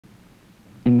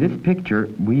In this picture,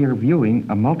 we are viewing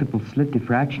a multiple slit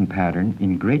diffraction pattern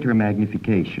in greater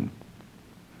magnification.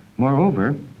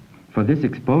 Moreover, for this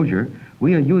exposure,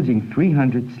 we are using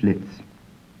 300 slits.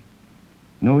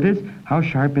 Notice how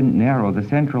sharp and narrow the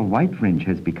central white fringe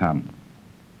has become.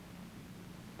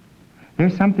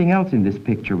 There's something else in this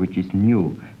picture which is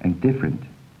new and different.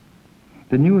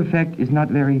 The new effect is not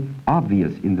very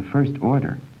obvious in the first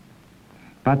order,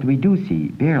 but we do see,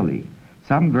 barely,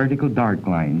 some vertical dark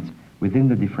lines within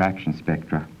the diffraction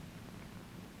spectra.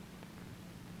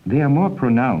 They are more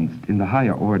pronounced in the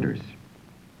higher orders.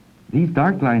 These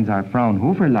dark lines are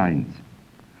Fraunhofer lines.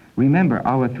 Remember,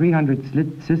 our 300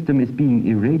 slit system is being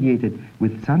irradiated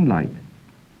with sunlight.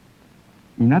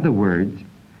 In other words,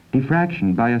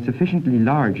 diffraction by a sufficiently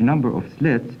large number of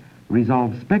slits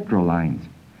resolves spectral lines,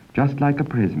 just like a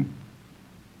prism.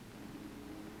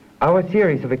 Our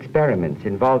series of experiments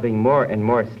involving more and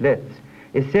more slits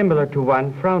is similar to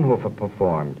one Fraunhofer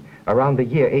performed around the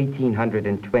year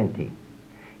 1820.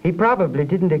 He probably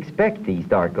didn't expect these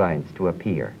dark lines to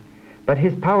appear, but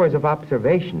his powers of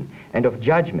observation and of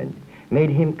judgment made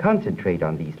him concentrate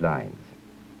on these lines.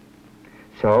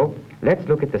 So, let's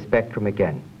look at the spectrum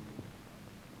again.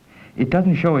 It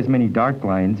doesn't show as many dark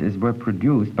lines as were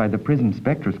produced by the prism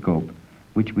spectroscope,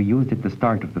 which we used at the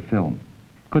start of the film.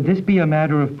 Could this be a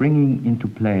matter of bringing into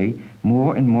play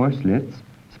more and more slits,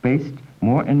 spaced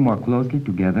more and more closely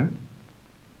together?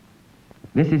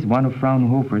 This is one of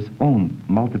Fraunhofer's own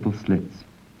multiple slits.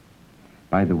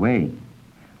 By the way,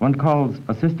 one calls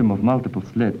a system of multiple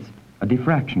slits a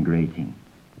diffraction grating.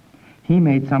 He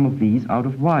made some of these out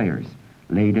of wires,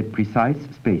 laid at precise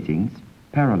spacings,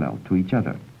 parallel to each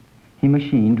other. He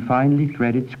machined finely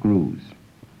threaded screws.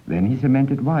 Then he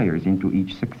cemented wires into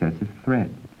each successive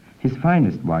thread. His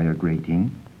finest wire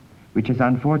grating, which has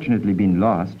unfortunately been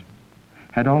lost,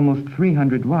 had almost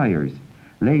 300 wires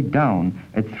laid down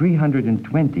at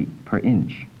 320 per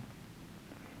inch.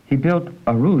 He built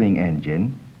a ruling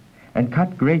engine and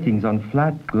cut gratings on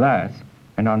flat glass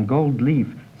and on gold leaf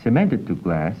cemented to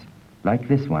glass like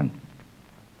this one.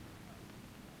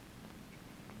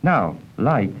 Now,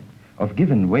 light of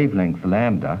given wavelength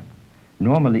lambda,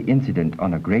 normally incident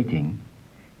on a grating,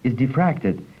 is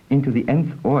diffracted into the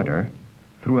nth order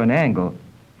through an angle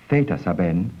theta sub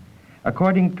n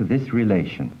according to this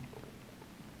relation.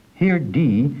 Here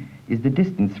d is the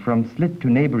distance from slit to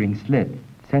neighboring slit,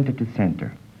 center to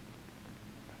center.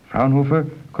 Fraunhofer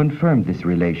confirmed this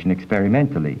relation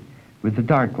experimentally with the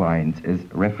dark lines as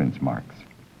reference marks.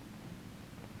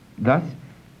 Thus,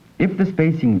 if the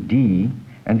spacing d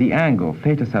and the angle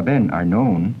theta sub n are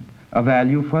known, a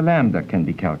value for lambda can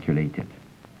be calculated.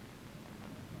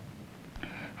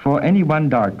 For any one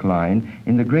dark line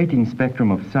in the grating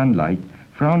spectrum of sunlight,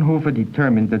 Fraunhofer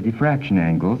determined the diffraction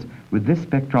angles with this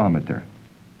spectrometer.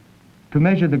 To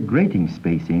measure the grating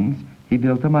spacings, he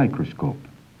built a microscope.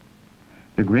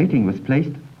 The grating was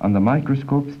placed on the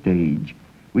microscope stage,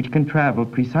 which can travel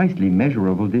precisely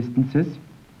measurable distances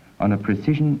on a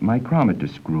precision micrometer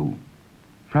screw.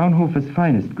 Fraunhofer's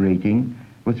finest grating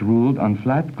was ruled on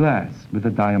flat glass with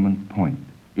a diamond point.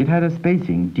 It had a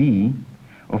spacing d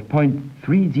of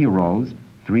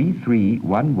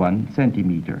 0.303311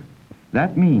 centimeter.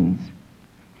 That means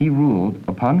he ruled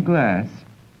upon glass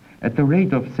at the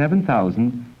rate of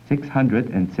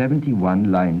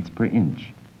 7,671 lines per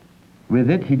inch. With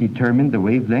it, he determined the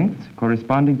wavelengths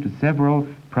corresponding to several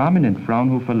prominent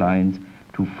Fraunhofer lines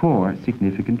to 4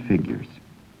 significant figures.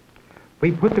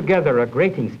 We put together a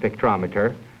grating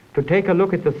spectrometer to take a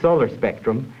look at the solar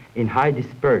spectrum in high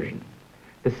dispersion.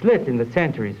 The slit in the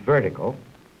center is vertical.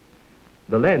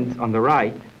 The lens on the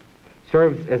right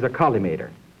serves as a collimator.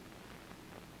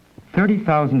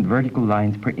 30,000 vertical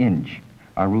lines per inch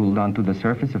are ruled onto the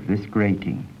surface of this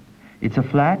grating. It's a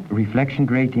flat reflection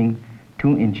grating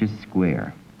 2 inches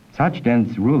square. Such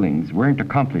dense rulings weren't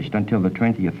accomplished until the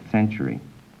 20th century.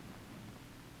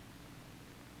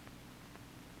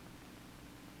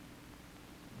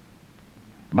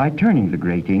 By turning the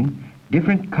grating,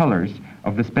 different colors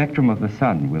of the spectrum of the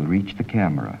sun will reach the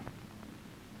camera.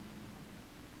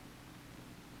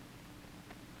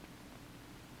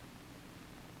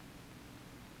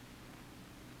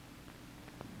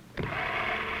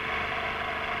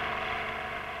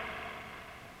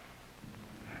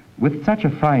 With such a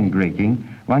fine grating,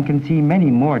 one can see many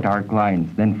more dark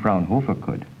lines than Fraunhofer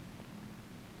could.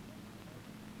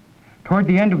 Toward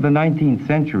the end of the 19th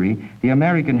century, the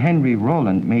American Henry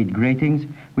Rowland made gratings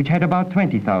which had about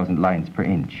 20,000 lines per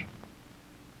inch.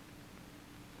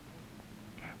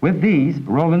 With these,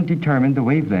 Rowland determined the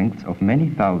wavelengths of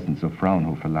many thousands of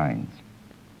Fraunhofer lines.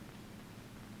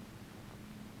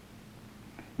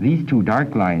 These two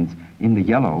dark lines in the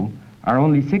yellow are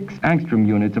only 6 angstrom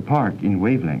units apart in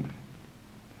wavelength.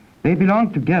 They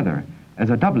belong together as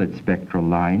a doublet spectral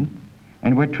line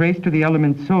and were traced to the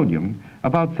element sodium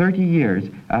about 30 years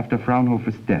after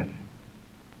Fraunhofer's death.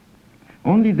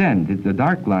 Only then did the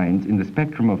dark lines in the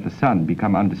spectrum of the Sun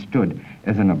become understood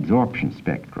as an absorption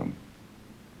spectrum.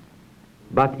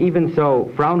 But even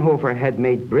so, Fraunhofer had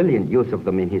made brilliant use of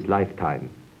them in his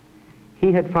lifetime.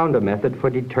 He had found a method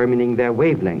for determining their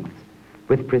wavelengths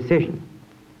with precision.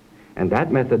 And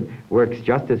that method works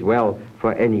just as well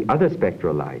for any other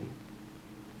spectral line.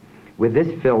 With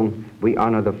this film, we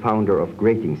honor the founder of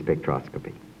grating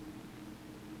spectroscopy.